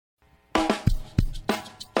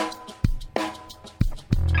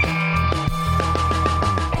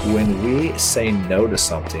When we say no to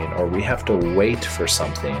something or we have to wait for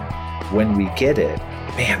something, when we get it,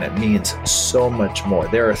 man, it means so much more.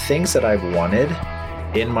 There are things that I've wanted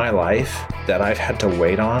in my life that I've had to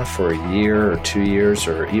wait on for a year or 2 years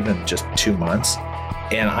or even just 2 months,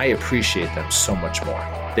 and I appreciate them so much more.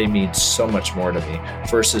 They mean so much more to me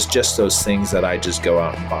versus just those things that I just go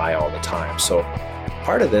out and buy all the time. So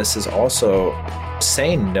part of this is also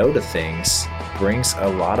saying no to things brings a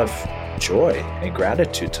lot of joy and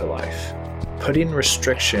gratitude to life. Putting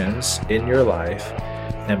restrictions in your life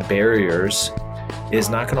and barriers is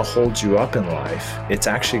not going to hold you up in life. It's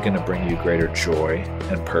actually going to bring you greater joy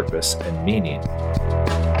and purpose and meaning.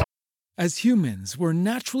 As humans, we're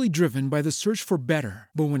naturally driven by the search for better.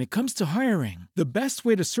 But when it comes to hiring, the best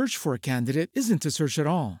way to search for a candidate isn't to search at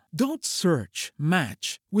all. Don't search,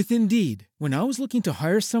 match with Indeed. When I was looking to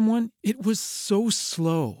hire someone, it was so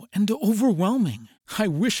slow and overwhelming. I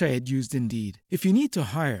wish I had used Indeed. If you need to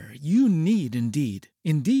hire, you need Indeed.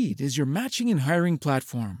 Indeed is your matching and hiring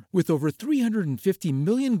platform with over 350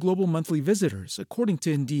 million global monthly visitors, according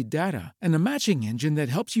to Indeed data, and a matching engine that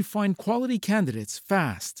helps you find quality candidates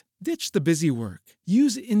fast. Ditch the busy work.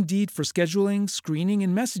 Use Indeed for scheduling, screening,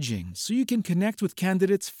 and messaging so you can connect with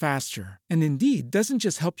candidates faster. And Indeed doesn't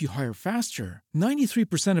just help you hire faster.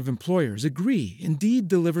 93% of employers agree Indeed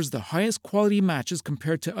delivers the highest quality matches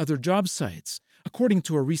compared to other job sites, according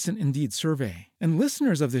to a recent Indeed survey. And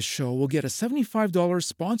listeners of this show will get a $75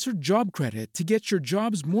 sponsored job credit to get your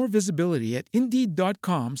jobs more visibility at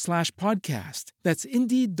Indeed.com/podcast. That's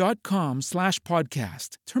Indeed.com/podcast.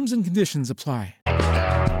 Terms and conditions apply.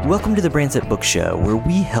 Welcome to the Brands That Book Show, where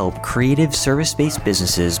we help creative service-based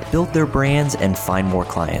businesses build their brands and find more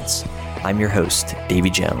clients. I'm your host, Davey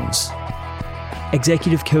Jones.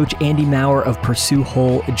 Executive coach Andy Maurer of Pursue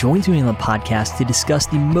Whole joins me on the podcast to discuss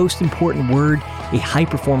the most important word a high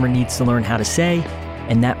performer needs to learn how to say,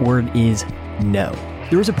 and that word is no.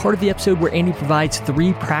 There is a part of the episode where Andy provides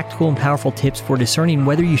 3 practical and powerful tips for discerning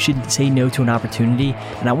whether you should say no to an opportunity.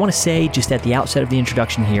 And I want to say just at the outset of the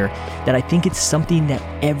introduction here that I think it's something that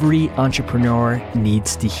every entrepreneur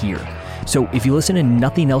needs to hear. So if you listen to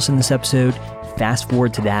nothing else in this episode, fast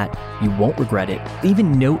forward to that. You won't regret it.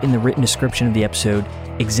 Even note in the written description of the episode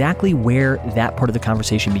exactly where that part of the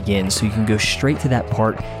conversation begins so you can go straight to that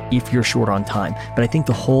part if you're short on time. But I think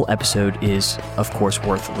the whole episode is, of course,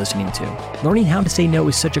 worth listening to. Learning how to say no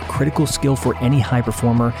is such a critical skill for any high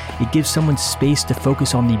performer. It gives someone space to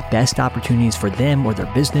focus on the best opportunities for them or their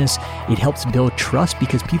business. It helps build trust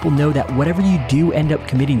because people know that whatever you do end up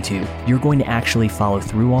committing to, you're going to actually follow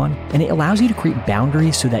through on. And it allows you to create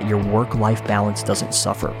boundaries so that your work-life balance doesn't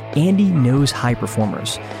suffer. Andy knows high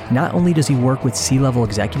performers. Not only does he work with C-level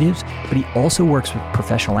executives, but he also works with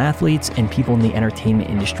professional athletes and people in the entertainment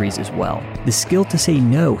industries as well. The skill to say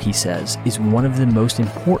no, he says, is one of the most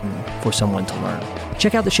important for someone to learn.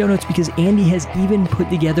 Check out the show notes because Andy has even put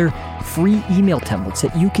together free email templates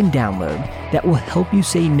that you can download that will help you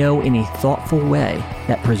say no in a thoughtful way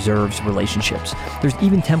that preserves relationships. There's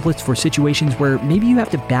even templates for situations where maybe you have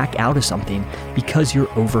to back out of something because you're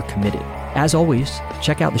overcommitted. As always,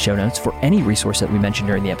 check out the show notes for any resource that we mentioned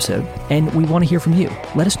during the episode, and we want to hear from you.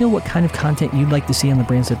 Let us know what kind of content you'd like to see on the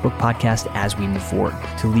Brands That Book podcast as we move forward.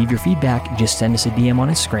 To leave your feedback, just send us a DM on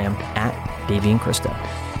Instagram at Davey and Krista.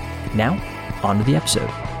 Now, on to the episode.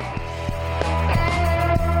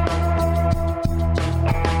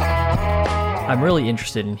 I'm really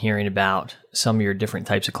interested in hearing about some of your different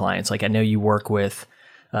types of clients. Like I know you work with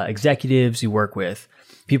executives, you work with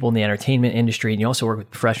people in the entertainment industry, and you also work with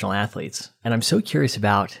professional athletes. And I'm so curious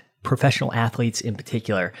about professional athletes in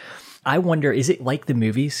particular. I wonder, is it like the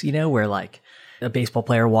movies, where like a baseball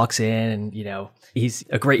player walks in and, he's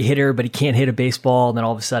a great hitter, but he can't hit a baseball. And then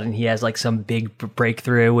all of a sudden he has like some big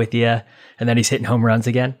breakthrough with you, and then he's hitting home runs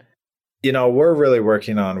again? We're really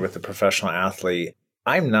working on with the professional athlete.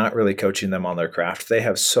 I'm not really coaching them on their craft. They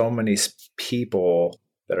have so many people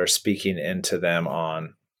that are speaking into them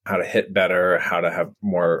on how to hit better, how to have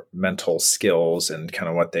more mental skills and kind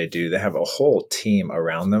of what they do. They have a whole team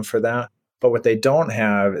around them for that. But what they don't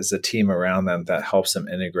have is a team around them that helps them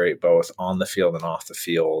integrate both on the field and off the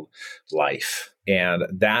field life. And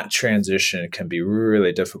that transition can be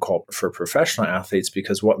really difficult for professional athletes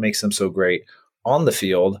because what makes them so great on the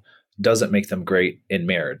field doesn't make them great in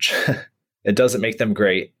marriage. It doesn't make them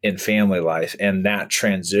great in family life. And that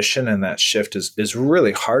transition and that shift is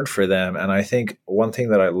really hard for them. And I think one thing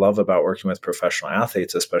that I love about working with professional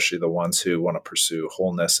athletes, especially the ones who want to pursue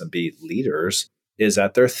wholeness and be leaders, is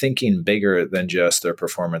that they're thinking bigger than just their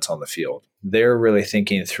performance on the field. They're really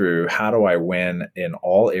thinking through, how do I win in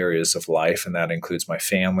all areas of life? And that includes my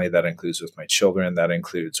family, that includes with my children, that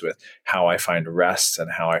includes with how I find rest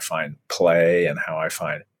and how I find play and how I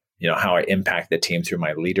find, how I impact the team through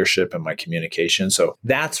my leadership and my communication. So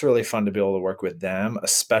that's really fun to be able to work with them,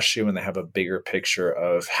 especially when they have a bigger picture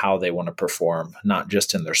of how they want to perform, not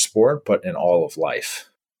just in their sport, but in all of life.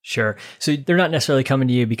 Sure. So they're not necessarily coming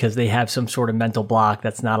to you because they have some sort of mental block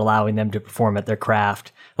that's not allowing them to perform at their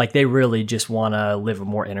craft. Like they really just want to live a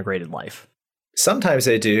more integrated life. Sometimes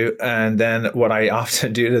they do. And then what I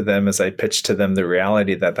often do to them is I pitch to them the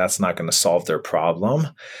reality that that's not going to solve their problem,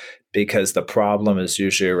 because the problem is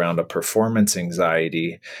usually around a performance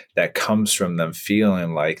anxiety that comes from them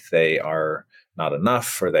feeling like they are not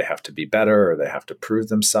enough, or they have to be better, or they have to prove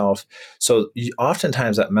themselves. So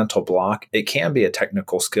oftentimes that mental block, it can be a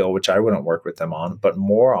technical skill, which I wouldn't work with them on, but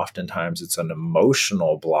more oftentimes it's an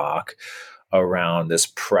emotional block around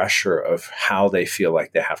this pressure of how they feel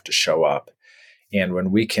like they have to show up. And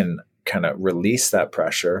when we can kind of release that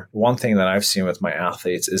pressure, one thing that I've seen with my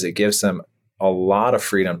athletes is it gives them a lot of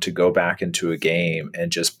freedom to go back into a game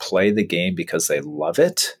and just play the game because they love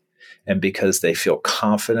it and because they feel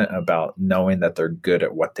confident about knowing that they're good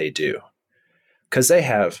at what they do. Because they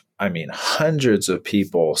have, hundreds of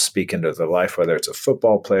people speak into their life, whether it's a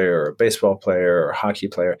football player or a baseball player or a hockey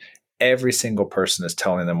player. Every single person is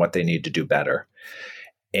telling them what they need to do better.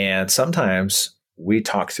 And sometimes we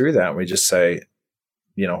talk through that and we just say,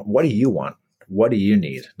 what do you want? What do you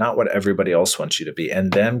need? Not what everybody else wants you to be.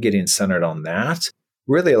 And them getting centered on that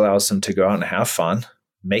really allows them to go out and have fun,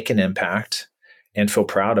 make an impact, and feel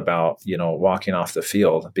proud about, walking off the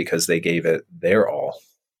field because they gave it their all.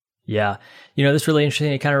 Yeah. This is really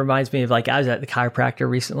interesting. It kind of reminds me of I was at the chiropractor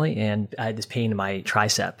recently and I had this pain in my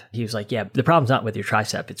tricep. He was like, yeah, the problem's not with your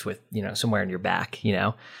tricep. It's with, somewhere in your back,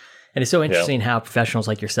 And it's so interesting how professionals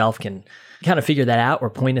like yourself can kind of figure that out or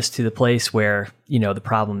point us to the place where, the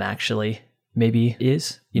problem actually maybe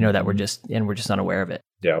is, that we're just unaware of it.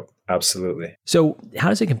 Yeah, absolutely. So how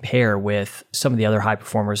does it compare with some of the other high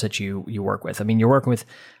performers that you work with? You're working with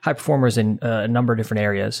high performers in a number of different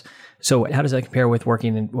areas. So how does that compare with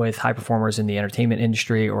working with high performers in the entertainment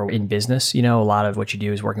industry or in business? A lot of what you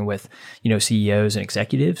do is working with, CEOs and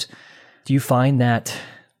executives. Do you find that,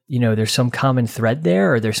 there's some common thread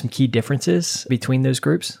there, or there's some key differences between those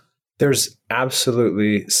groups? There's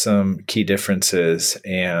absolutely some key differences,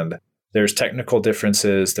 and there's technical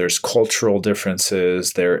differences, there's cultural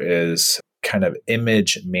differences, there is kind of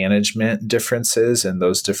image management differences in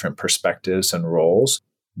those different perspectives and roles.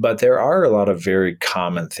 But there are a lot of very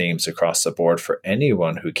common themes across the board for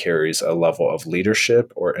anyone who carries a level of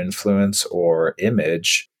leadership or influence or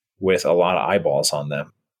image with a lot of eyeballs on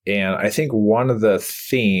them. And I think one of the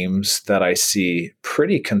themes that I see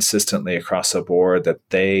pretty consistently across the board that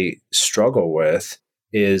they struggle with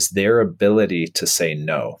is their ability to say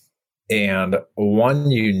no. And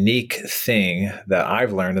one unique thing that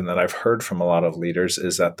I've learned and that I've heard from a lot of leaders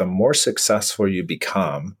is that the more successful you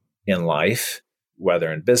become in life,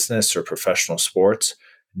 whether in business or professional sports,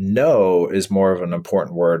 no is more of an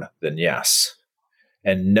important word than yes.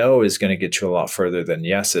 And no is going to get you a lot further than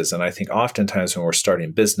yes is. And I think oftentimes when we're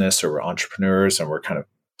starting business or we're entrepreneurs and we're kind of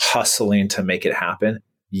hustling to make it happen,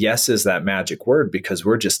 yes is that magic word because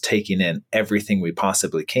we're just taking in everything we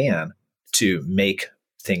possibly can to make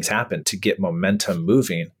things happen, to get momentum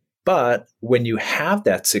moving. But when you have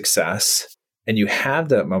that success and you have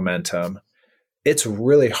that momentum, it's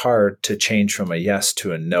really hard to change from a yes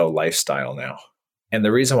to a no lifestyle now. And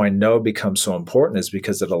the reason why no becomes so important is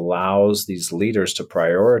because it allows these leaders to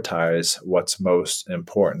prioritize what's most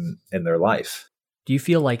important in their life. Do you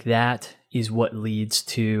feel like that is what leads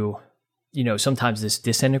to, sometimes this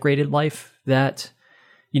disintegrated life that,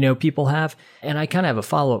 people have? And I kind of have a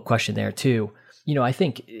follow-up question there too. I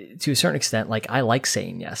think to a certain extent, I like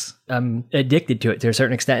saying yes. I'm addicted to it to a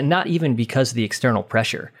certain extent, and not even because of the external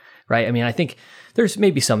pressure, right? I think there's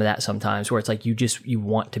maybe some of that sometimes where it's like you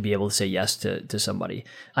want to be able to say yes to somebody.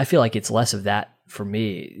 I feel like it's less of that for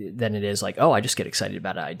me than it is I just get excited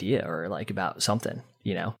about an idea or about something,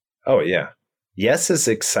 Oh, yeah. Yes is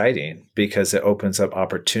exciting because it opens up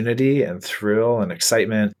opportunity and thrill and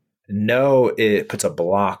excitement. No, it puts a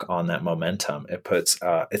block on that momentum. It puts,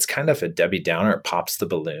 it's kind of a Debbie Downer. It pops the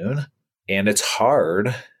balloon, and it's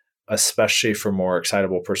hard, especially for more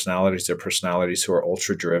excitable personalities or personalities who are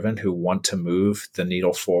ultra driven, who want to move the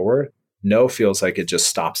needle forward. No feels like it just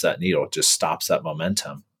stops that needle. It just stops that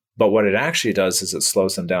momentum. But what it actually does is it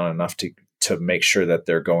slows them down enough to make sure that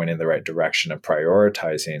they're going in the right direction and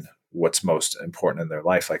prioritizing what's most important in their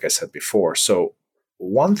life, like I said before. So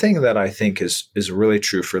one thing that I think is really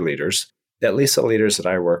true for leaders, at least the leaders that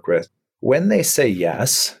I work with, when they say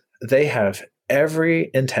yes, they have every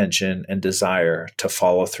intention and desire to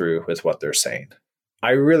follow through with what they're saying.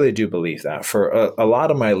 I really do believe that. For a lot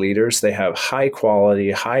of my leaders, they have high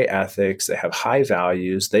quality, high ethics, they have high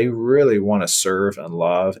values. They really want to serve and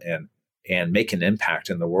love and make an impact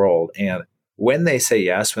in the world. And when they say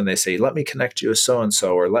yes, when they say, let me connect you with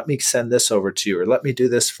so-and-so, or let me send this over to you, or let me do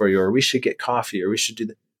this for you, or we should get coffee, or we should do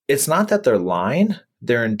that. It's not that they're lying.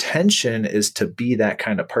 Their intention is to be that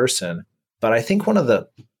kind of person. But I think one of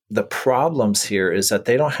the problems here is that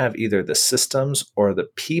they don't have either the systems or the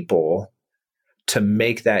people to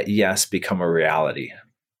make that yes become a reality.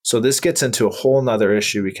 So this gets into a whole nother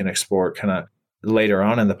issue we can explore kind of later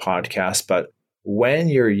on in the podcast. But when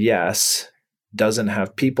your yes doesn't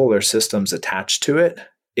have people or systems attached to it,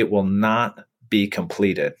 it will not be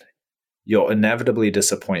completed. You'll inevitably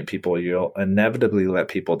disappoint people. You'll inevitably let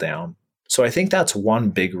people down. So I think that's one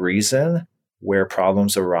big reason where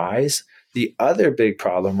problems arise. The other big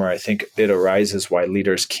problem where I think it arises why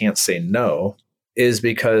leaders can't say no is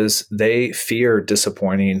because they fear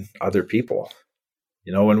disappointing other people.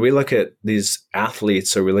 You know, when we look at these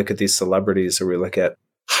athletes, or we look at these celebrities, or we look at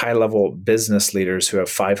high-level business leaders who have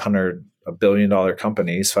 $500 million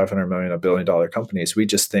companies, $1 billion companies, we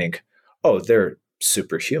just think, oh, they're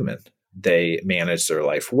superhuman. They manage their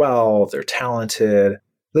life well. They're talented.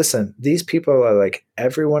 Listen, these people are like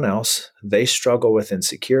everyone else. They struggle with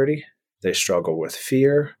insecurity. They struggle with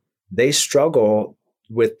fear. They struggle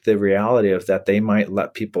with the reality of that they might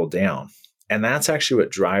let people down. And that's actually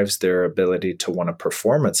what drives their ability to want to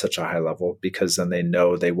perform at such a high level, because then they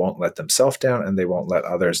know they won't let themselves down and they won't let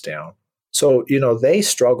others down. So, you know, they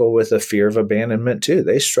struggle with a fear of abandonment too.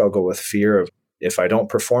 They struggle with fear of, if I don't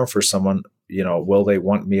perform for someone, you know, will they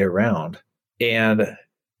want me around? And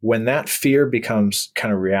when that fear becomes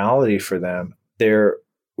kind of reality for them, they're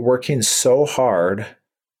working so hard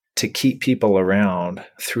to keep people around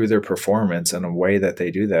through their performance. And a way that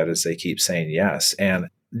they do that is they keep saying yes. And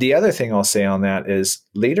the other thing I'll say on that is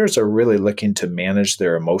leaders are really looking to manage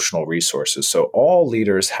their emotional resources. So all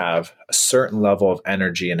leaders have a certain level of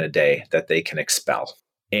energy in a day that they can expel.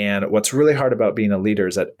 And what's really hard about being a leader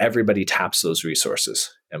is that everybody taps those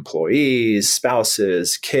resources. Employees,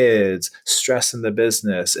 spouses, kids, stress in the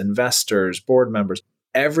business, investors, board members,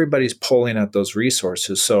 everybody's pulling at those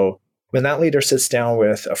resources. So when that leader sits down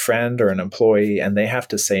with a friend or an employee and they have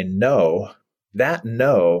to say no, that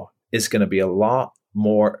no is going to be a lot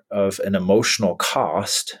more of an emotional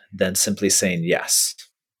cost than simply saying yes.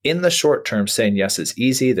 In the short term, saying yes is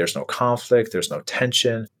easy. There's no conflict. There's no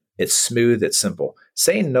tension. It's smooth. It's simple.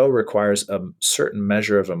 Saying no requires a certain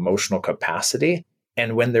measure of emotional capacity.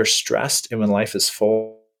 And when they're stressed and when life is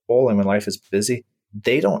full and when life is busy,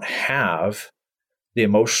 they don't have the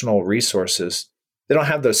emotional resources. They don't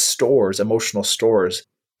have those stores, emotional stores,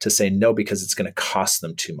 to say no because it's going to cost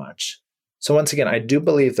them too much. So once again, I do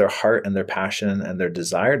believe their heart and their passion and their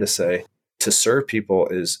desire to serve people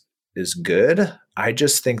is good. I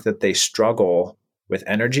just think that they struggle with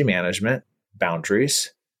energy management,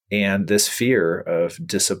 boundaries, and this fear of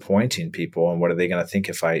disappointing people. And what are they going to think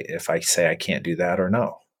if I say I can't do that or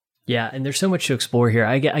no? Yeah, and there's so much to explore here.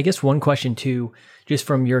 I guess one question too, just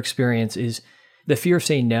from your experience, is the fear of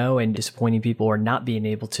saying no and disappointing people or not being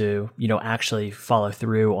able to, actually follow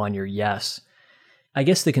through on your yes. I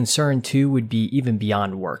guess the concern too would be even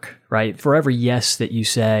beyond work, right? For every yes that you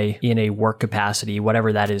say in a work capacity,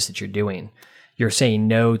 whatever that is that you're doing, you're saying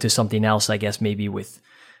no to something else, I guess maybe with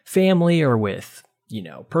family or with,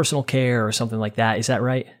 personal care or something like that. Is that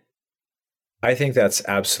right? I think that's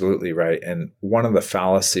absolutely right. And one of the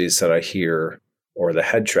fallacies that I hear, or the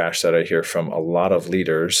head trash that I hear from a lot of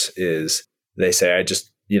leaders, is they say,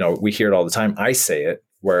 we hear it all the time. I say it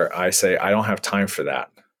where I say, I don't have time for that.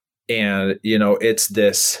 And, it's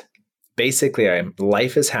this, basically,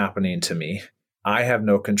 life is happening to me. I have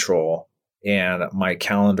no control and my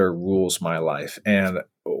calendar rules my life. And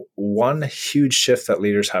one huge shift that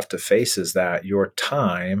leaders have to face is that your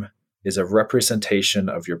time is a representation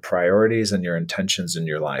of your priorities and your intentions in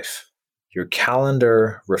your life. Your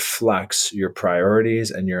calendar reflects your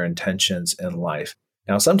priorities and your intentions in life.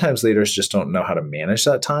 Now, sometimes leaders just don't know how to manage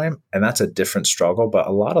that time, and that's a different struggle, but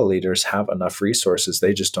a lot of leaders have enough resources,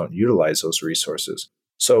 they just don't utilize those resources.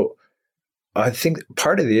 So I think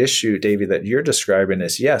part of the issue, Davey, that you're describing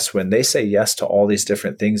is, yes, when they say yes to all these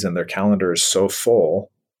different things and their calendar is so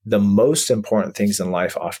full, the most important things in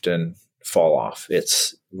life often fall off.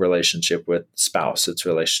 It's relationship with spouse, it's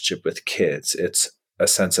relationship with kids, it's a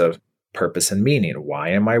sense of purpose and meaning. Why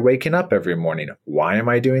am I waking up every morning? Why am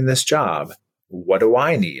I doing this job? what do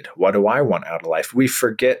I need? What do I want out of life? We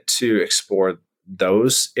forget to explore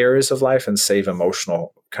those areas of life and save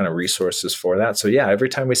emotional kind of resources for that. So yeah, every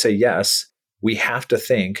time we say yes, we have to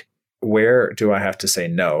think, where do I have to say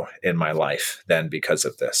no in my life then because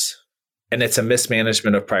of this? And it's a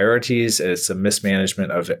mismanagement of priorities. It's a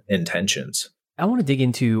mismanagement of intentions. I want to dig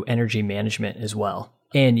into energy management as well.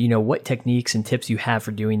 And, what techniques and tips you have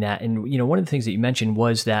for doing that. And, one of the things that you mentioned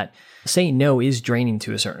was that saying no is draining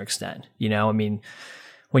to a certain extent.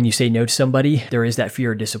 When you say no to somebody, there is that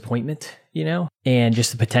fear of disappointment, and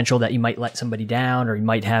just the potential that you might let somebody down or you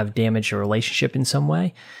might have damaged a relationship in some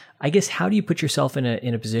way. I guess, how do you put yourself in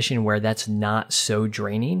a position where that's not so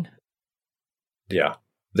draining? Yeah,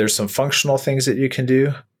 there's some functional things that you can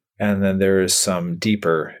do, and then there is some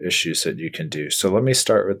deeper issues that you can do. So let me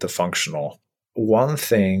start with the functional. One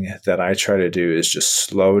thing that I try to do is just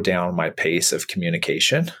slow down my pace of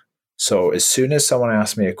communication. So as soon as someone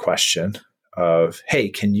asks me a question of, hey,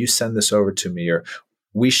 can you send this over to me? Or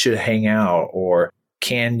we should hang out, or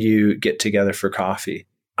can you get together for coffee?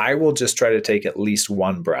 I will just try to take at least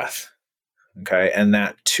one breath. Okay. And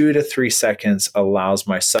that 2 to 3 seconds allows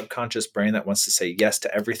my subconscious brain that wants to say yes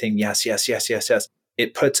to everything. Yes, yes, yes, yes, yes.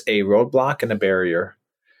 It puts a roadblock and a barrier.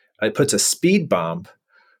 It puts a speed bump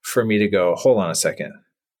for me to go, hold on a second.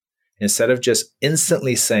 Instead of just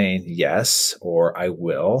instantly saying yes, or I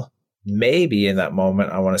will, maybe in that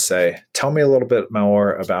moment, I want to say, tell me a little bit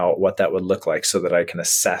more about what that would look like so that I can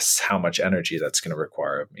assess how much energy that's going to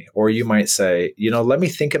require of me. Or you might say, let me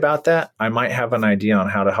think about that. I might have an idea on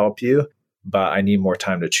how to help you, but I need more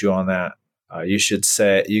time to chew on that. You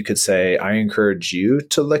could say, I encourage you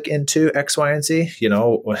to look into X, Y, and Z.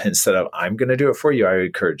 Instead of I'm going to do it for you, I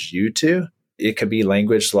encourage you to. It could be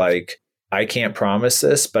language like, I can't promise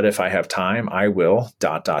this, but if I have time, I will, ...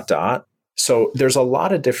 So there's a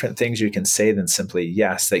lot of different things you can say than simply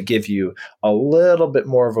yes that give you a little bit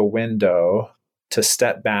more of a window to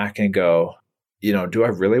step back and go, do I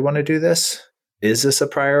really want to do this? Is this a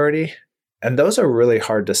priority? And those are really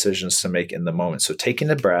hard decisions to make in the moment. So taking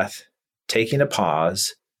a breath, taking a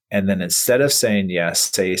pause, and then instead of saying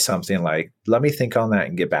yes, say something like, let me think on that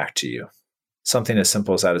and get back to you. Something as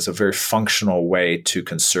simple as that is a very functional way to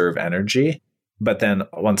conserve energy. But then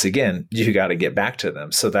once again, you got to get back to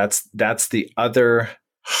them. So that's the other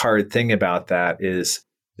hard thing about that is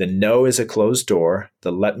the no is a closed door.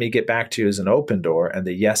 The let me get back to you is an open door, and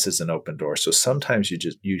the yes is an open door. So sometimes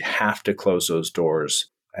you have to close those doors.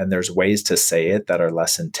 And there's ways to say it that are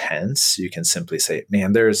less intense. You can simply say,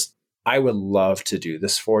 man, I would love to do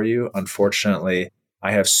this for you. Unfortunately,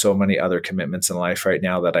 I have so many other commitments in life right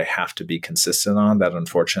now that I have to be consistent on that.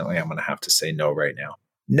 Unfortunately, I'm going to have to say no right now.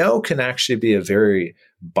 No can actually be a very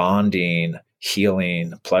bonding,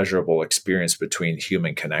 healing, pleasurable experience between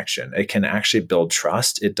human connection. It can actually build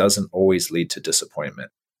trust. It doesn't always lead to disappointment.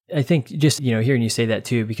 I think just, hearing you say that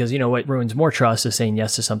too, because, what ruins more trust is saying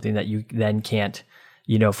yes to something that you then can't,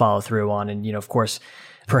 follow through on. And, of course,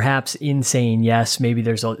 perhaps in saying yes, maybe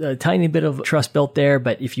there's a tiny bit of trust built there,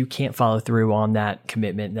 but if you can't follow through on that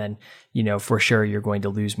commitment, then, for sure you're going to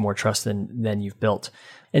lose more trust than you've built.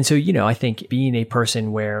 And so, I think being a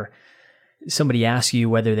person where somebody asks you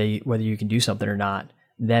whether you can do something or not,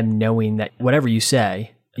 them knowing that whatever you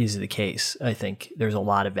say is the case, I think there's a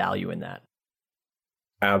lot of value in that.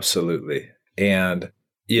 Absolutely. And,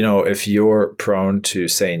 if you're prone to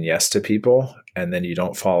saying yes to people and then you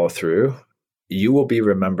don't follow through, you will be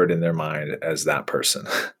remembered in their mind as that person.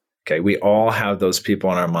 Okay. We all have those people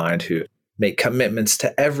in our mind who make commitments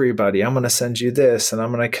to everybody. I'm going to send you this and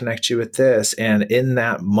I'm going to connect you with this. And in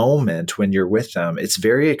that moment, when you're with them, it's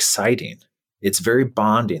very exciting. It's very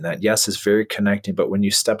bonding. That yes is very connecting. But when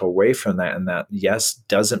you step away from that and that yes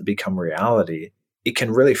doesn't become reality, it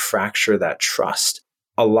can really fracture that trust.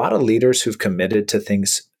 A lot of leaders who've committed to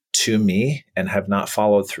things to me and have not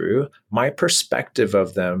followed through, my perspective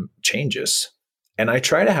of them changes. And I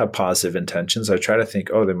try to have positive intentions. I try to think,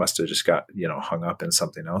 oh, they must have just got, hung up in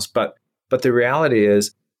something else. But the reality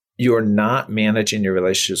is you're not managing your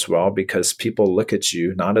relationships well because people look at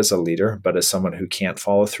you not as a leader, but as someone who can't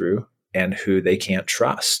follow through and who they can't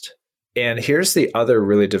trust. And here's the other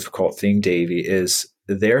really difficult thing, Davey, is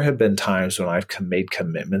there have been times when I've made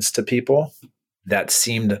commitments to people that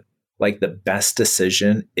seemed like the best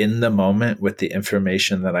decision in the moment with the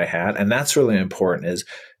information that I had. And that's really important is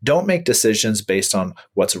don't make decisions based on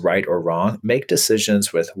what's right or wrong. Make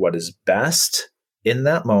decisions with what is best in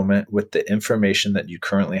that moment with the information that you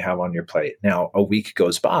currently have on your plate. Now, a week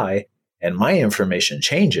goes by and my information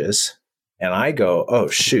changes and I go, oh,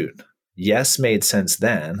 shoot, yes made sense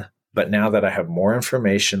then. But now that I have more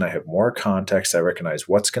information, I have more context, I recognize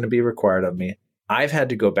what's going to be required of me. I've had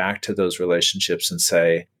to go back to those relationships and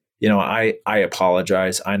say, I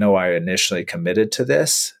apologize. I know I initially committed to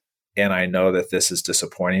this and I know that this is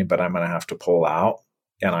disappointing, but I'm going to have to pull out.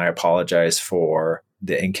 And I apologize for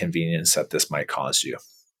the inconvenience that this might cause you.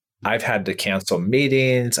 I've had to cancel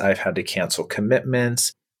meetings. I've had to cancel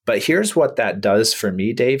commitments. But here's what that does for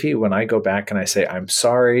me, Davey. When I go back and I say, I'm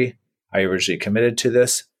sorry, I originally committed to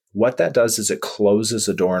this, what that does is it closes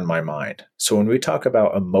a door in my mind. So when we talk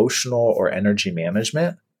about emotional or energy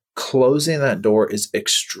management, closing that door is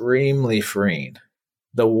extremely freeing.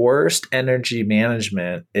 The worst energy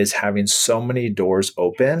management is having so many doors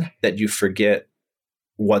open that you forget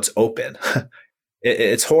what's open.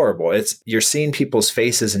 It's horrible. You're seeing people's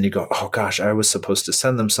faces and you go, oh gosh, I was supposed to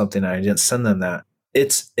send them something and I didn't send them that.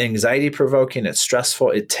 It's anxiety provoking. It's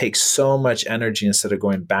stressful. It takes so much energy instead of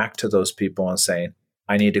going back to those people and saying,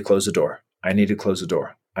 I need to close the door. I need to close the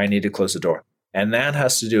door. I need to close the door. And that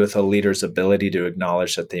has to do with a leader's ability to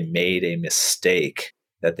acknowledge that they made a mistake,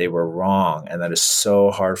 that they were wrong. And that is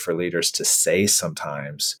so hard for leaders to say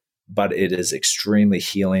sometimes, but it is extremely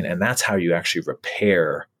healing. And that's how you actually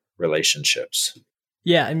repair relationships.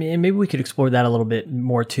 Yeah. I mean, and maybe we could explore that a little bit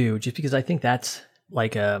more too, just because I think that's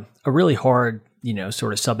like a really hard,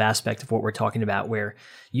 sort of sub aspect of what we're talking about, where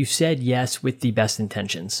you said yes with the best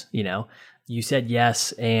intentions, you said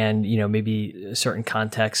yes and, maybe a certain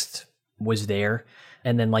context was there.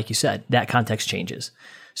 And then, like you said, that context changes.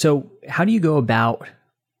 So how do you go about,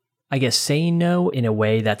 I guess, saying no in a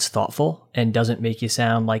way that's thoughtful and doesn't make you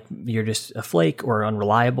sound like you're just a flake or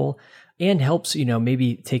unreliable, and helps,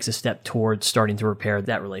 maybe takes a step towards starting to repair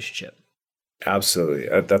that relationship?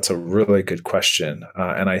 Absolutely. That's a really good question.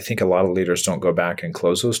 And I think a lot of leaders don't go back and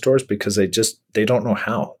close those doors because they don't know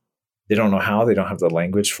how. They don't know how. They don't have the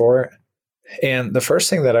language for it. And the first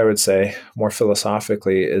thing that I would say more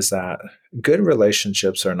philosophically is that good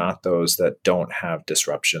relationships are not those that don't have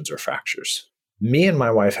disruptions or fractures. Me and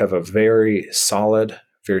my wife have a very solid,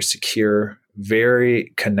 very secure,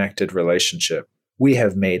 very connected relationship. We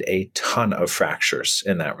have made a ton of fractures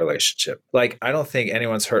in that relationship. Like, I don't think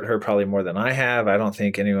anyone's hurt her probably more than I have. I don't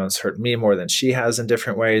think anyone's hurt me more than she has in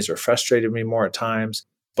different ways or frustrated me more at times.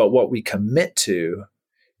 But what we commit to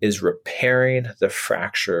is repairing the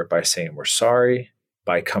fracture by saying we're sorry,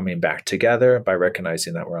 by coming back together, by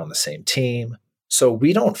recognizing that we're on the same team. So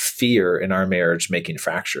we don't fear in our marriage making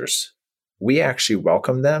fractures. We actually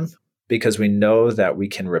welcome them because we know that we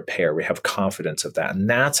can repair. We have confidence of that. And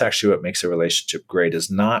that's actually what makes a relationship great, is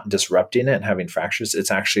not disrupting it and having fractures.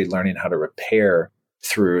 It's actually learning how to repair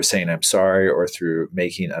through saying I'm sorry or through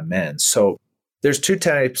making amends. So there's two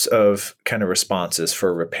types of kind of responses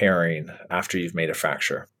for repairing after you've made a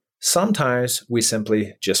fracture. Sometimes we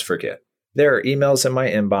simply just forget. There are emails in my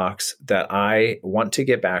inbox that I want to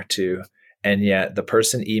get back to, and yet the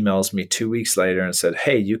person emails me 2 weeks later and said,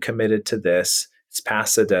 hey, you committed to this. It's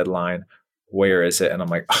past the deadline. Where is it? And I'm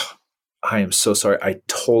like, oh, I am so sorry. I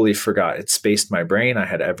totally forgot. It spaced my brain. I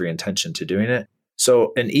had every intention to doing it.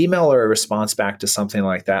 So an email or a response back to something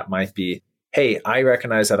like that might be, hey, I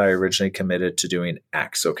recognize that I originally committed to doing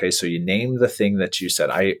X. Okay, so you name the thing that you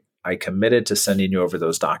said. I committed to sending you over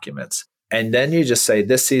those documents. And then you just say,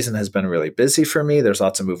 this season has been really busy for me. There's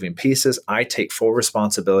lots of moving pieces. I take full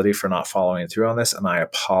responsibility for not following through on this, and I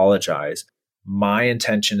apologize. My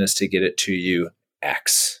intention is to get it to you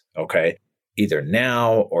X, okay? Either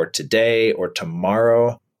now or today or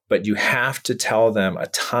tomorrow, but you have to tell them a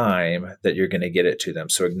time that you're going to get it to them.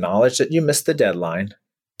 So acknowledge that you missed the deadline,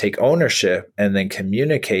 take ownership, and then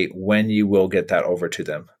communicate when you will get that over to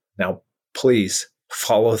them. Now, please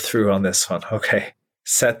follow through on this one, okay?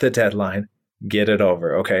 Set the deadline, get it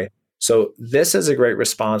over, okay? So this is a great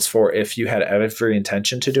response for if you had every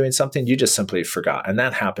intention to doing something, you just simply forgot. And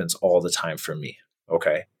that happens all the time for me,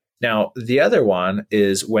 okay? Now, the other one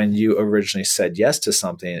is when you originally said yes to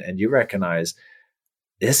something and you recognize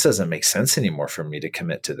this doesn't make sense anymore for me to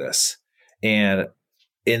commit to this. And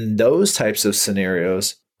in those types of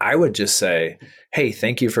scenarios, I would just say, hey,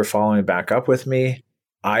 thank you for following back up with me.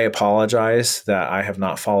 I apologize that I have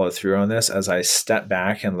not followed through on this. As I step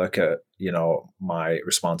back and look at, my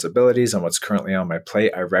responsibilities and what's currently on my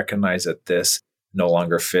plate, I recognize that this no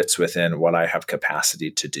longer fits within what I have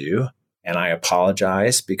capacity to do. And I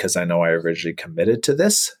apologize because I know I originally committed to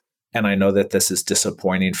this. And I know that this is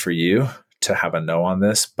disappointing for you to have a no on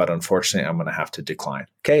this, but unfortunately, I'm going to have to decline.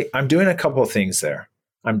 Okay, I'm doing a couple of things there.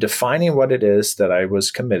 I'm defining what it is that I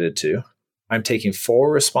was committed to. I'm taking full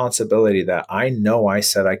responsibility that I know I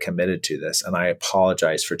said I committed to this, and I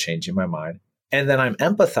apologize for changing my mind. And then I'm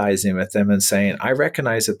empathizing with them and saying, I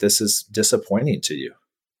recognize that this is disappointing to you.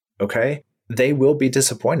 Okay? They will be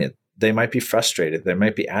disappointed. They might be frustrated. They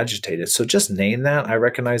might be agitated. So just name that. I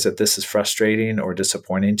recognize that this is frustrating or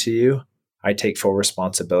disappointing to you. I take full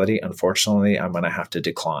responsibility. Unfortunately, I'm going to have to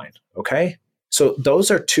decline. Okay? So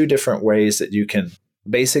those are two different ways that you can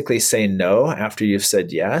basically say no after you've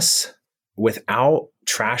said yes without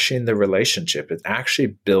trashing the relationship. It actually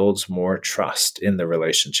builds more trust in the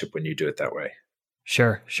relationship when you do it that way.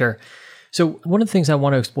 Sure. So one of the things I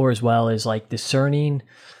want to explore as well is like discerning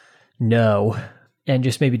no and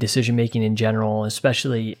just maybe decision making in general,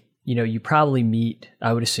 especially, you probably meet,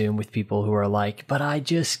 I would assume, with people who are like, but I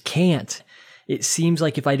just can't. It seems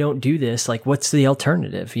like if I don't do this, like what's the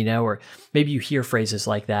alternative, or maybe you hear phrases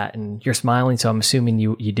like that and you're smiling. So I'm assuming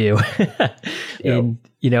you do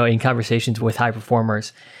in conversations with high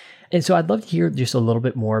performers. And so I'd love to hear just a little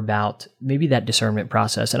bit more about maybe that discernment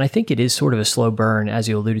process. And I think it is sort of a slow burn, as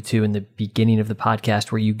you alluded to in the beginning of the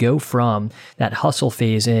podcast, where you go from that hustle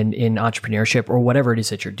phase in entrepreneurship or whatever it is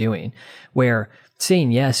that you're doing, where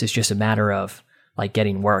saying yes is just a matter of like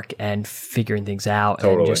getting work and figuring things out.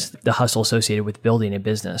 Totally. And just the hustle associated with building a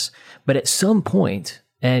business. But at some point,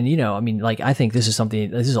 and I think this is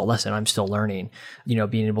a lesson I'm still learning,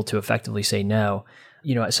 being able to effectively say no.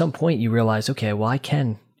 At some point you realize, okay, well, I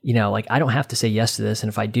can, I don't have to say yes to this. And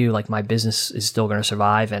if I do, like my business is still going to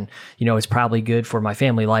survive. And, it's probably good for my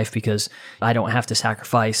family life because I don't have to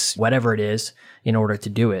sacrifice whatever it is in order to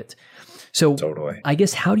do it. So totally. I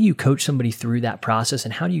guess, how do you coach somebody through that process,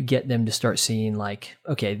 and how do you get them to start seeing like,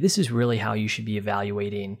 okay, this is really how you should be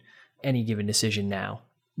evaluating any given decision now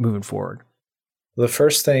moving forward? The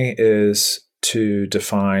first thing is to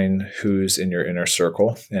define who's in your inner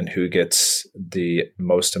circle and who gets the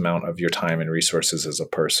most amount of your time and resources as a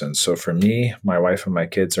person. So for me, my wife and my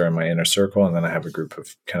kids are in my inner circle, and then I have a group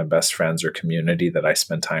of kind of best friends or community that I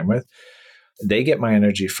spend time with. They get my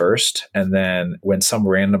energy first. And then when some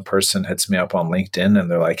random person hits me up on LinkedIn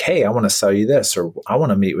and they're like, hey, I want to sell you this, or I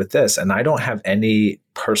want to meet with this, and I don't have any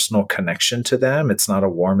personal connection to them, it's not a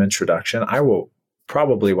warm introduction, I will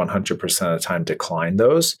probably 100% of the time decline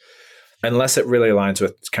those unless it really aligns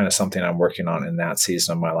with kind of something I'm working on in that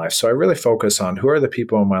season of my life. So I really focus on who are the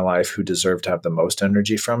people in my life who deserve to have the most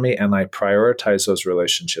energy from me, and I prioritize those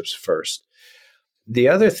relationships first. The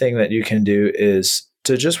other thing that you can do is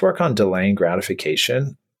to just work on delaying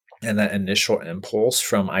gratification and that initial impulse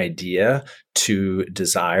from idea to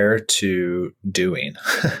desire to doing.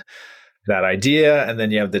 That idea, and then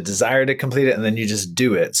you have the desire to complete it, and then you just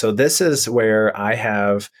do it. So this is where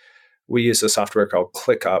we use a software called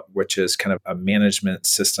ClickUp, which is kind of a management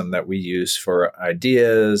system that we use for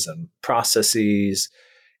ideas and processes.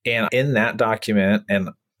 And in that document, and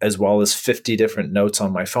as well as 50 different notes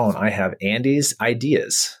on my phone, I have Andy's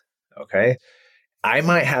ideas. Okay. I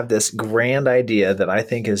might have this grand idea that I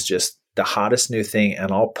think is just the hottest new thing,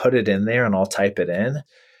 and I'll put it in there and I'll type it in.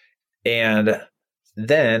 And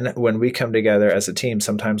then when we come together as a team,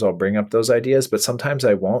 sometimes I'll bring up those ideas, but sometimes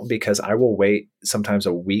I won't, because I will wait. Sometimes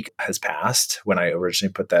a week has passed when I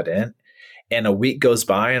originally put that in, and a week goes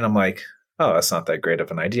by and I'm like, oh, that's not that great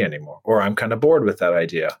of an idea anymore. Or I'm kind of bored with that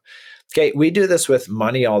idea. Okay, we do this with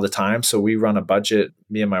money all the time. So we run a budget.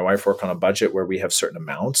 Me and my wife work on a budget where we have certain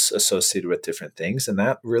amounts associated with different things. And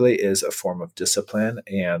that really is a form of discipline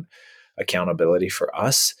and accountability for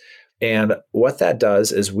us. And what that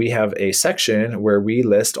does is we have a section where we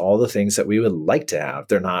list all the things that we would like to have.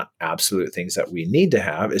 They're not absolute things that we need to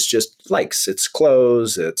have. It's just likes, it's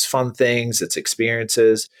clothes, it's fun things, it's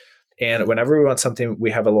experiences. And whenever we want something,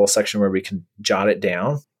 we have a little section where we can jot it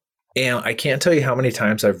down. And I can't tell you how many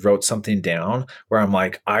times I've wrote something down where I'm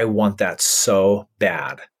like, I want that so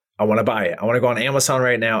bad. I want to buy it. I want to go on Amazon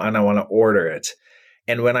right now and I want to order it.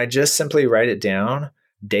 And when I just simply write it down,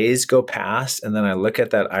 days go past, and then I look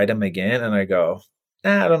at that item again and I go,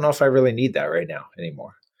 I don't know if I really need that right now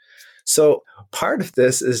anymore. So part of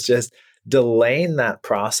this is just delaying that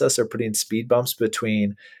process or putting speed bumps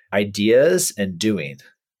between ideas and doing,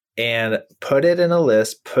 and put it in a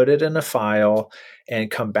list, put it in a file,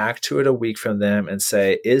 and come back to it a week from them and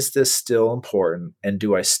say, is this still important? And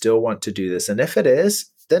do I still want to do this? And if it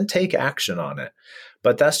is, then take action on it.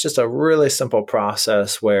 But that's just a really simple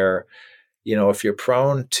process where, if you're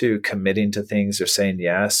prone to committing to things or saying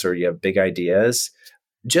yes, or you have big ideas,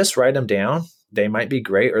 just write them down. They might be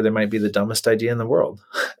great, or they might be the dumbest idea in the world,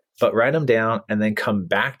 but write them down and then come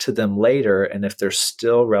back to them later. And if they're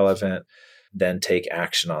still relevant, then take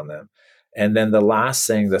action on them. And then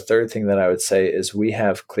the third thing that I would say is we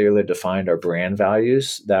have clearly defined our brand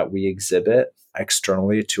values that we exhibit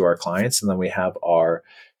externally to our clients. And then we have our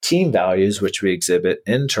team values, which we exhibit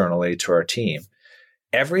internally to our team.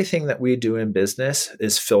 Everything that we do in business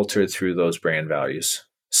is filtered through those brand values.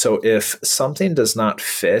 So if something does not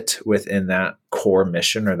fit within that core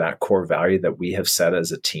mission or that core value that we have set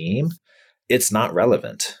as a team, it's not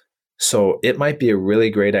relevant. So it might be a really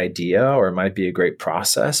great idea or it might be a great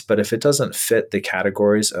process, but if it doesn't fit the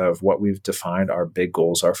categories of what we've defined our big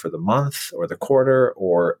goals are for the month or the quarter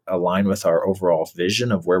or align with our overall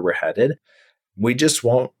vision of where we're headed, we just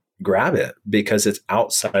won't grab it because it's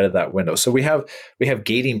outside of that window. So we have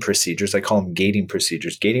gating procedures. I call them gating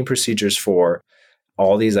procedures for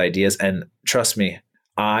all these ideas. And trust me,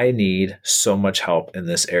 I need so much help in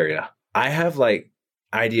this area. I have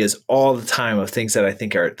ideas all the time of things that I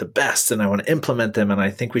think are the best and I want to implement them and I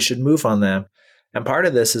think we should move on them. And part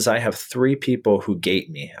of this is I have 3 people who gate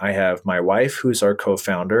me. I have my wife, who's our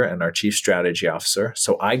co-founder and our chief strategy officer.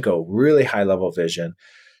 So I go really high level vision.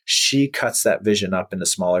 She cuts that vision up into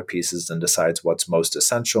smaller pieces and decides what's most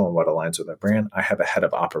essential and what aligns with our brand. I have a head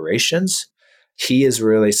of operations. He is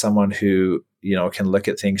really someone who, can look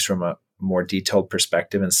at things from a more detailed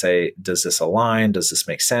perspective and say, does this align? Does this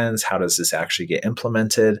make sense? How does this actually get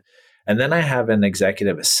implemented? And then I have an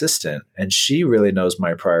executive assistant and she really knows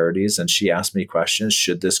my priorities. And she asked me questions.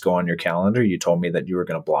 Should this go on your calendar? You told me that you were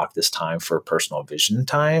going to block this time for personal vision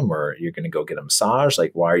time, or you're going to go get a massage.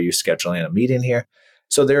 Why are you scheduling a meeting here?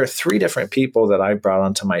 So there are 3 different people that I brought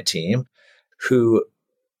onto my team who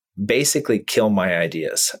basically kill my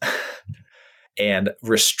ideas and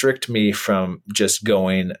restrict me from just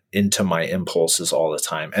going into my impulses all the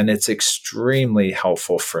time. And it's extremely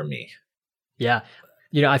helpful for me. Yeah.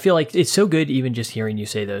 I feel like it's so good even just hearing you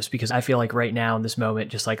say those, because I feel like right now in this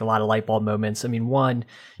moment, just like a lot of light bulb moments. I mean, one,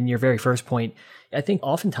 in your very first point, I think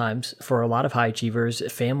oftentimes for a lot of high achievers,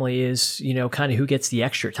 family is, kind of who gets the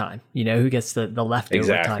extra time, who gets the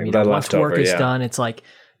leftover time. Once work is done, it's like,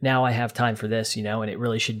 now I have time for this, and it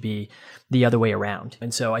really should be the other way around.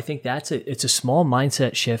 And so I think it's a small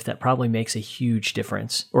mindset shift that probably makes a huge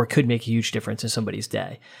difference, or could make a huge difference in somebody's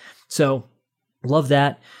day. So love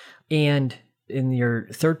that. And in your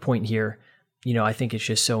third point here, I think it's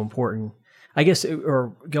just so important, I guess,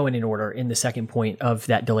 or going in order in the second point of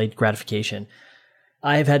that delayed gratification.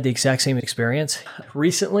 I've had the exact same experience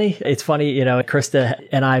recently. It's funny, Krista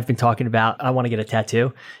and I have been talking about, I want to get a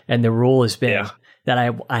tattoo. And the rule has been that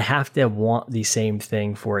I have to want the same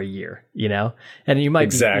thing for a year, and you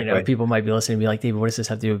might be, people might be listening and be like, David, what does this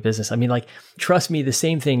have to do with business? I mean, trust me, the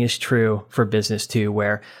same thing is true for business too,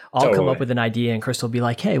 where I'll come up with an idea and Krista will be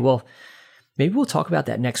like, hey, well, maybe we'll talk about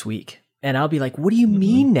that next week. And I'll be like, what do you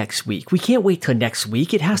mean next week? We can't wait till next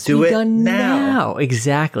week. It has to be done now.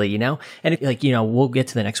 Exactly. And we'll get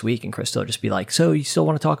to the next week and Krista will just be like, so you still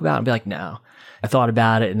want to talk about it? I'll be like, no, I thought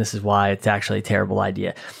about it. And this is why it's actually a terrible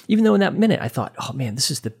idea. Even though in that minute I thought, oh man,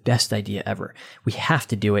 this is the best idea ever. We have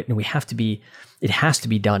to do it. And it has to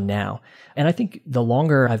be done now. And I think the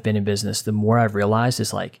longer I've been in business, the more I've realized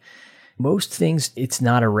is most things, it's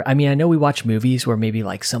not I mean, I know we watch movies where maybe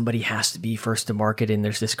somebody has to be first to market and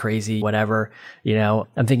there's this crazy whatever,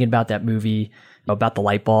 I'm thinking about that movie about the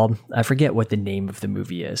light bulb. I forget what the name of the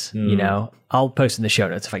movie is, I'll post in the show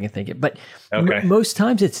notes if I can think it, but most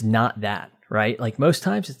times it's not that, right? Most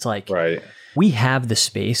times it's right. We have the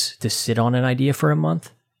space to sit on an idea for a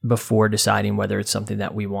month before deciding whether it's something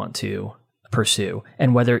that we want to pursue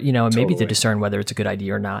and whether, and maybe to discern whether it's a good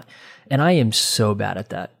idea or not. And I am so bad at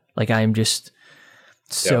that. I am just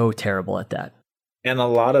so terrible at that. And a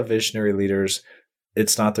lot of visionary leaders,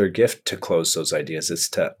 it's not their gift to close those ideas. It's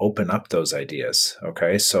to open up those ideas.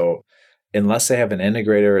 Okay. So unless they have an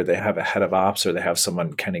integrator or they have a head of ops or they have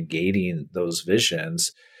someone kind of gating those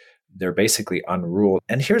visions, they're basically unruled.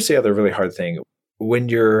 And here's the other really hard thing. When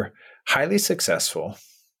you're highly successful,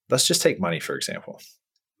 let's just take money, for example.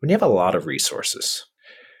 When you have a lot of resources,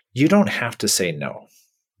 you don't have to say no.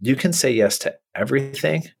 You can say yes to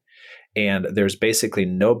everything. And there's basically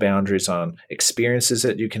no boundaries on experiences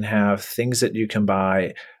that you can have, things that you can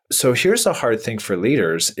buy. So here's the hard thing for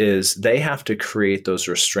leaders is they have to create those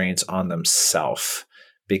restraints on themselves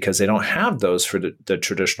because they don't have those for the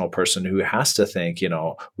traditional person who has to think,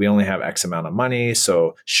 we only have X amount of money.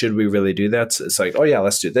 So should we really do that? So it's like, oh yeah,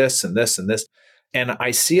 let's do this and this and this. And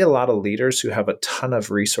I see a lot of leaders who have a ton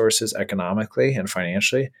of resources economically and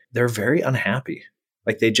financially. They're very unhappy.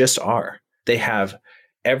 They just are. They have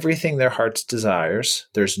everything their heart's desires.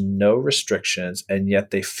 There's no restrictions, and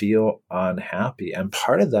yet they feel unhappy. And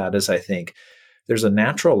part of that is, I think, there's a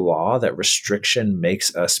natural law that restriction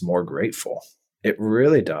makes us more grateful. It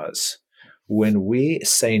really does. When we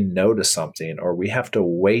say no to something or we have to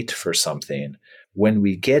wait for something, when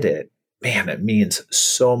we get it, man, it means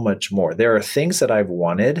so much more. There are things that I've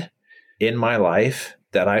wanted in my life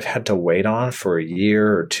that I've had to wait on for a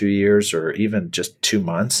year or 2 years or even just 2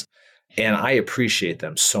 months. And I appreciate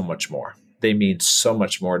them so much more. They mean so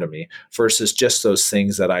much more to me versus just those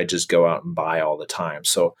things that I just go out and buy all the time.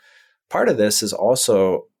 So part of this is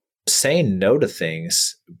also saying no to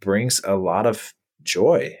things brings a lot of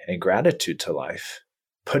joy and gratitude to life.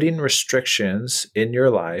 Putting restrictions in your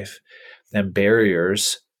life and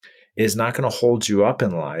barriers is not going to hold you up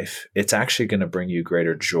in life. It's actually going to bring you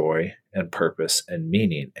greater joy and purpose and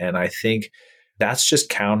meaning. And I think that's just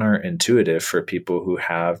counterintuitive for people who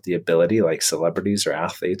have the ability, like celebrities or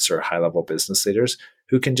athletes or high-level business leaders,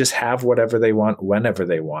 who can just have whatever they want, whenever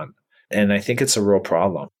they want. And I think it's a real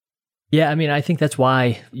problem. Yeah, I mean, I think that's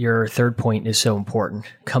why your third point is so important,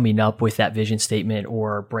 coming up with that vision statement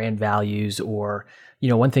or brand values. Or,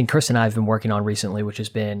 one thing Chris and I have been working on recently, which has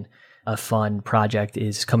been a fun project,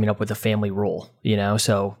 is coming up with a family rule,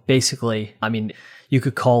 So basically, I mean, you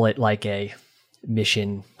could call it like a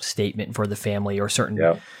mission statement for the family, or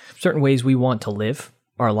certain ways we want to live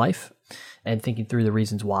our life, and thinking through the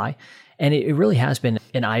reasons why. And it really has been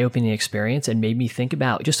an eye-opening experience and made me think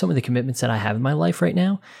about just some of the commitments that I have in my life right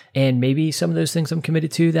now. And maybe some of those things I'm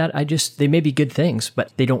committed to that they may be good things,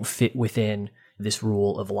 but they don't fit within this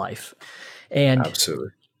rule of life. And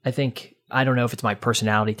absolutely, I don't know if it's my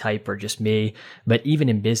personality type or just me, but even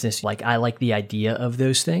in business, like I like the idea of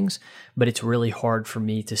those things, but it's really hard for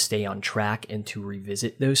me to stay on track and to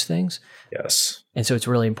revisit those things. Yes. And so it's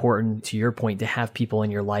really important, to your point, to have people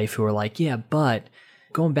in your life who are like, yeah, but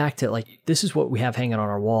going back to like, this is what we have hanging on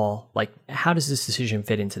our wall. Like, how does this decision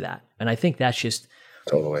fit into that? And I think that's just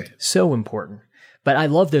totally so important. But I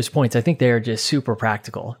love those points. I think they're just super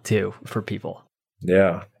practical too for people.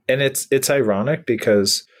 Yeah. And it's ironic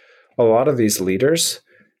because a lot of these leaders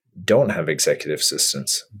don't have executive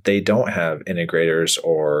assistants. They don't have integrators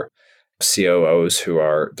or COOs who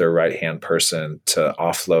are their right-hand person to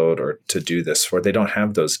offload or to do this for. They don't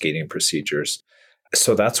have those gating procedures.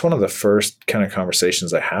 So that's one of the first kind of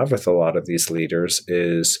conversations I have with a lot of these leaders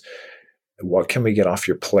is, what can we get off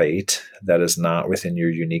your plate that is not within your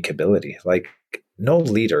unique ability? Like, no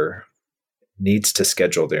leader needs to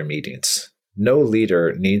schedule their meetings. No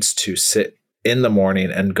leader needs to sit in the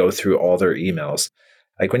morning and go through all their emails.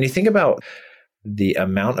 Like, when you think about the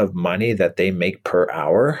amount of money that they make per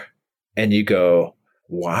hour, and you go,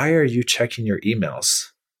 why are you checking your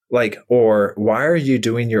emails? Like, or why are you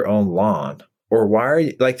doing your own lawn? Or why are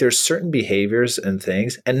you, like, there's certain behaviors and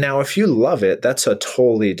things. And now if you love it, that's a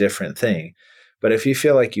totally different thing. But if you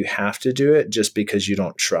feel like you have to do it just because you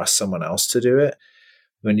don't trust someone else to do it,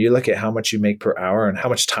 when you look at how much you make per hour and how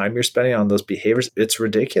much time you're spending on those behaviors, it's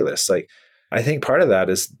ridiculous. Like, I think part of that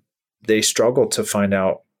is they struggle to find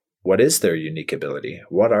out what is their unique ability?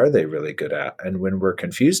 What are they really good at? And when we're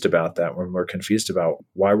confused about that, when we're confused about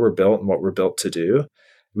why we're built and what we're built to do,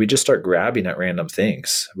 we just start grabbing at random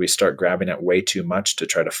things. We start grabbing at way too much to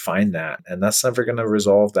try to find that. And that's never going to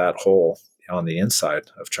resolve that hole on the inside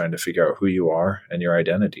of trying to figure out who you are and your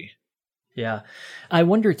identity. Yeah. I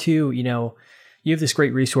wonder too, you have this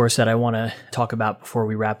great resource that I want to talk about before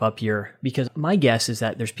we wrap up here, because my guess is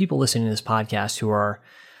that there's people listening to this podcast who are,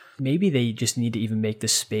 maybe they just need to even make the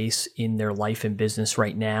space in their life and business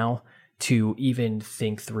right now to even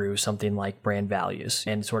think through something like brand values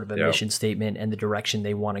and sort of a mission statement and the direction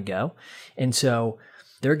they want to go. And so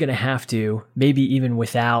they're going to have to, maybe even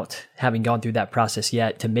without having gone through that process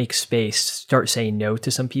yet, to make space, start saying no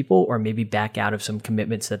to some people, or maybe back out of some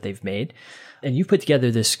commitments that they've made. And you put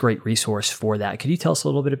together this great resource for that. Could you tell us a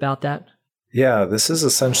little bit about that? Yeah, this is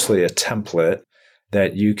essentially a template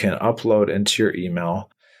that you can upload into your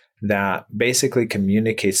email that basically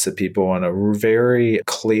communicates to people in a very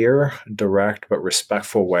clear, direct, but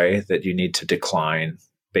respectful way that you need to decline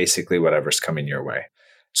basically whatever's coming your way.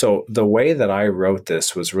 So the way that I wrote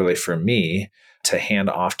this was really for me to hand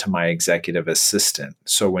off to my executive assistant.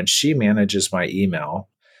 So when she manages my email,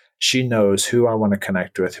 she knows who I want to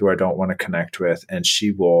connect with, who I don't want to connect with, and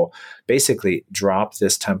she will basically drop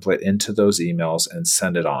this template into those emails and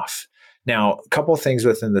send it off. Now, a couple of things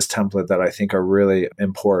within this template that I think are really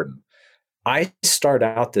important. I start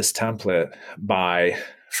out this template by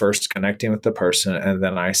first connecting with the person, and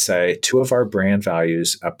then I say, 2 of our brand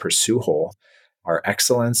values at Pursue Whole are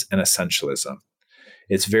excellence and essentialism.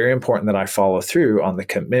 It's very important that I follow through on the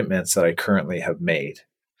commitments that I currently have made.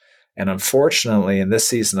 And unfortunately, in this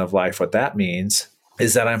season of life, what that means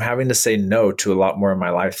is that I'm having to say no to a lot more in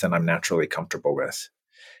my life than I'm naturally comfortable with.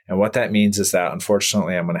 And what that means is that,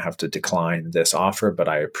 unfortunately, I'm going to have to decline this offer, but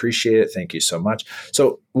I appreciate it. Thank you so much.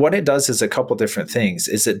 So what it does is a couple different things.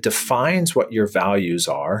 Is it defines what your values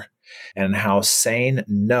are and how saying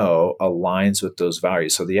no aligns with those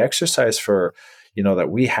values. So the exercise for, that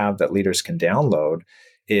we have that leaders can download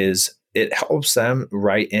is it helps them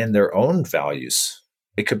write in their own values.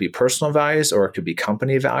 It could be personal values or it could be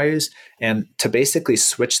company values. And to basically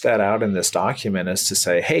switch that out in this document is to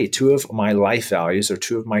say, hey, 2 of my life values or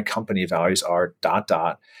 2 of my company values are ...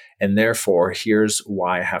 And therefore, here's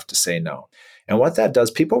why I have to say no. And what that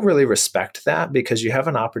does, people really respect that because you have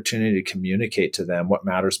an opportunity to communicate to them what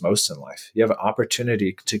matters most in life. You have an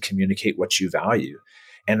opportunity to communicate what you value.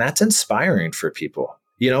 And that's inspiring for people.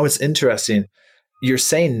 It's interesting. You're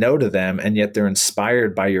saying no to them, and yet they're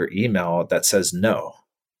inspired by your email that says no.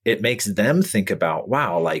 It makes them think about,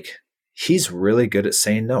 wow, like he's really good at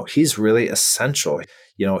saying no. He's really essential.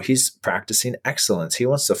 He's practicing excellence. He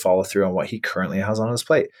wants to follow through on what he currently has on his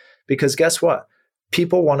plate. Because guess what?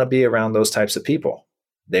 People want to be around those types of people.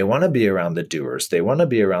 They want to be around the doers. They want to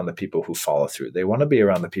be around the people who follow through. They want to be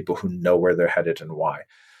around the people who know where they're headed and why.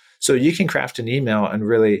 So you can craft an email and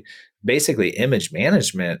really basically image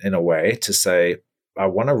management in a way to say, I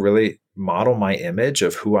want to really model my image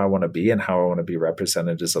of who I want to be and how I want to be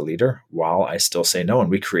represented as a leader while I still say no. And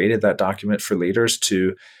we created that document for leaders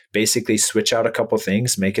to basically switch out a couple of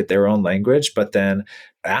things, make it their own language. But then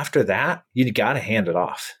after that, you got to hand it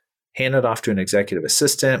off. Hand it off to an executive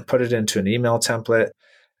assistant, put it into an email template.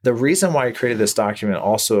 The reason why I created this document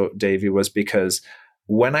also, Davey, was because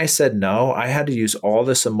when I said no, I had to use all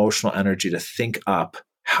this emotional energy to think up,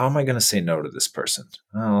 how am I going to say no to this person?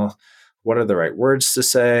 Oh, what are the right words to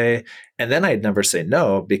say? And then I'd never say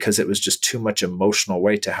no because it was just too much emotional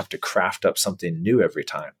weight to have to craft up something new every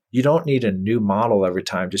time. You don't need a new model every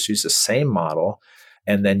time. Just use the same model.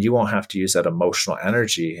 And then you won't have to use that emotional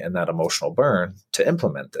energy and that emotional burn to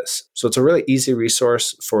implement this. So it's a really easy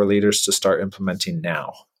resource for leaders to start implementing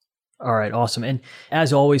now. All right, awesome. And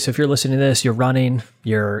as always, so if you're listening to this, you're running,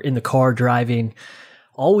 you're in the car driving,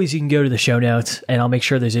 always you can go to the show notes and I'll make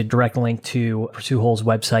sure there's a direct link to Pursue Whole's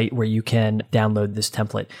website where you can download this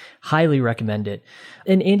template. Highly recommend it.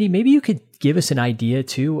 And Andy, maybe you could give us an idea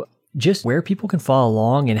too, just where people can follow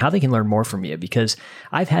along and how they can learn more from you, because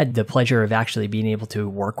I've had the pleasure of actually being able to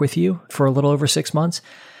work with you for a little over 6 months.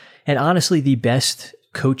 And honestly, the best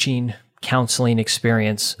coaching, counseling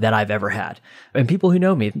experience that I've ever had. And people who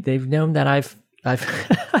know me, they've known that I've I've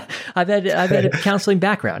had a counseling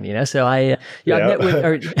background, so I've met with,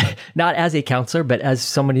 or not as a counselor, but as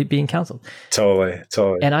somebody being counseled. Totally.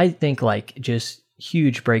 And I think like just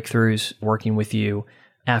huge breakthroughs working with you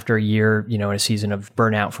after a year, in a season of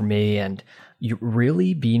burnout for me, and you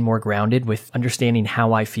really being more grounded with understanding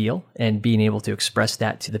how I feel and being able to express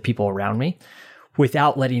that to the people around me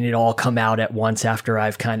without letting it all come out at once after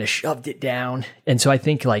I've kind of shoved it down. And so I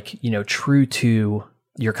think like, true to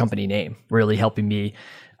your company name, really helping me,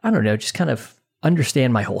 I don't know, just kind of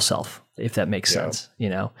understand my whole self, if that makes sense,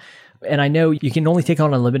 And I know you can only take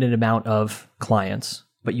on a limited amount of clients,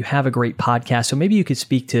 but you have a great podcast. So maybe you could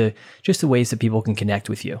speak to just the ways that people can connect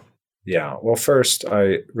with you. Yeah. Well, first,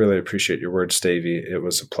 I really appreciate your words, Davey. It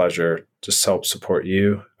was a pleasure to help support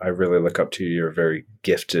you. I really look up to you. You're a very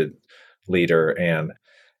gifted leader. And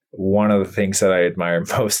one of the things that I admire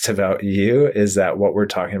most about you is that what we're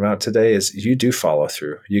talking about today is you do follow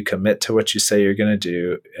through. You commit to what you say you're going to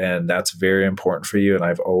do. And that's very important for you. And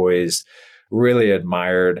I've always really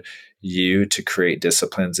admired you to create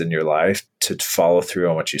disciplines in your life to follow through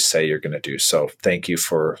on what you say you're going to do. So thank you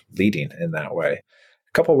for leading in that way.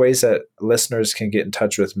 A couple of ways that listeners can get in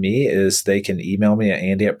touch with me is they can email me at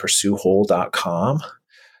andy@pursuewhole.com.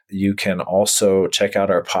 You can also check out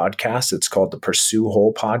our podcast. It's called the Pursue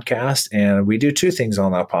Whole Podcast. And we do 2 things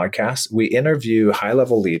on that podcast. We interview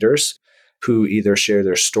high-level leaders who either share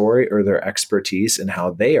their story or their expertise in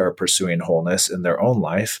how they are pursuing wholeness in their own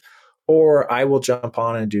life. Or I will jump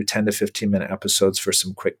on and do 10 to 15-minute episodes for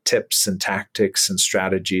some quick tips and tactics and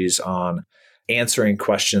strategies on answering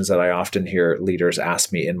questions that I often hear leaders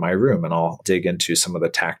ask me in my room. And I'll dig into some of the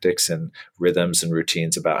tactics and rhythms and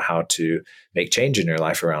routines about how to make change in your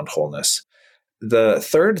life around wholeness. The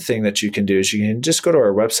third thing that you can do is you can just go to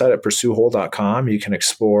our website at pursuewhole.com. You can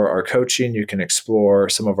explore our coaching. You can explore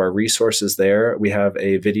some of our resources there. We have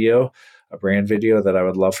a brand video that I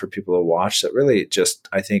would love for people to watch that really just,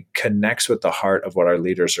 I think, connects with the heart of what our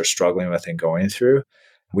leaders are struggling with and going through.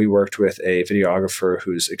 We worked with a videographer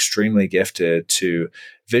who's extremely gifted to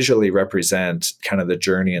visually represent kind of the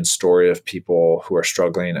journey and story of people who are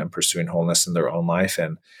struggling and pursuing wholeness in their own life.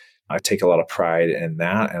 And I take a lot of pride in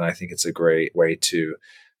that. And I think it's a great way to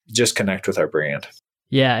just connect with our brand.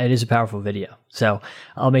 Yeah, it is a powerful video. So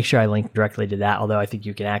I'll make sure I link directly to that, although I think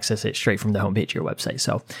you can access it straight from the homepage of your website.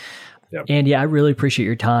 So yep. Andy, I really appreciate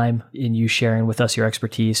your time and you sharing with us your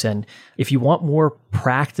expertise. And if you want more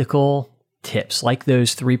practical tips like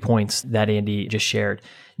those 3 points that Andy just shared,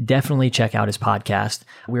 definitely check out his podcast.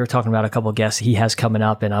 We were talking about a couple of guests he has coming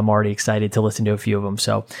up, and I'm already excited to listen to a few of them.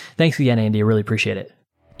 So thanks again, Andy. I really appreciate it.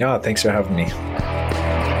 Yeah, thanks for having me.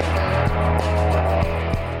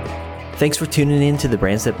 Thanks for tuning in to the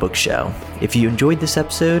Brands That Book Show. If you enjoyed this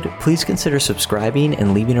episode, please consider subscribing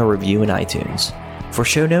and leaving a review in iTunes. For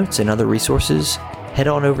show notes and other resources, head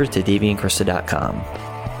on over to daveyandkrista.com.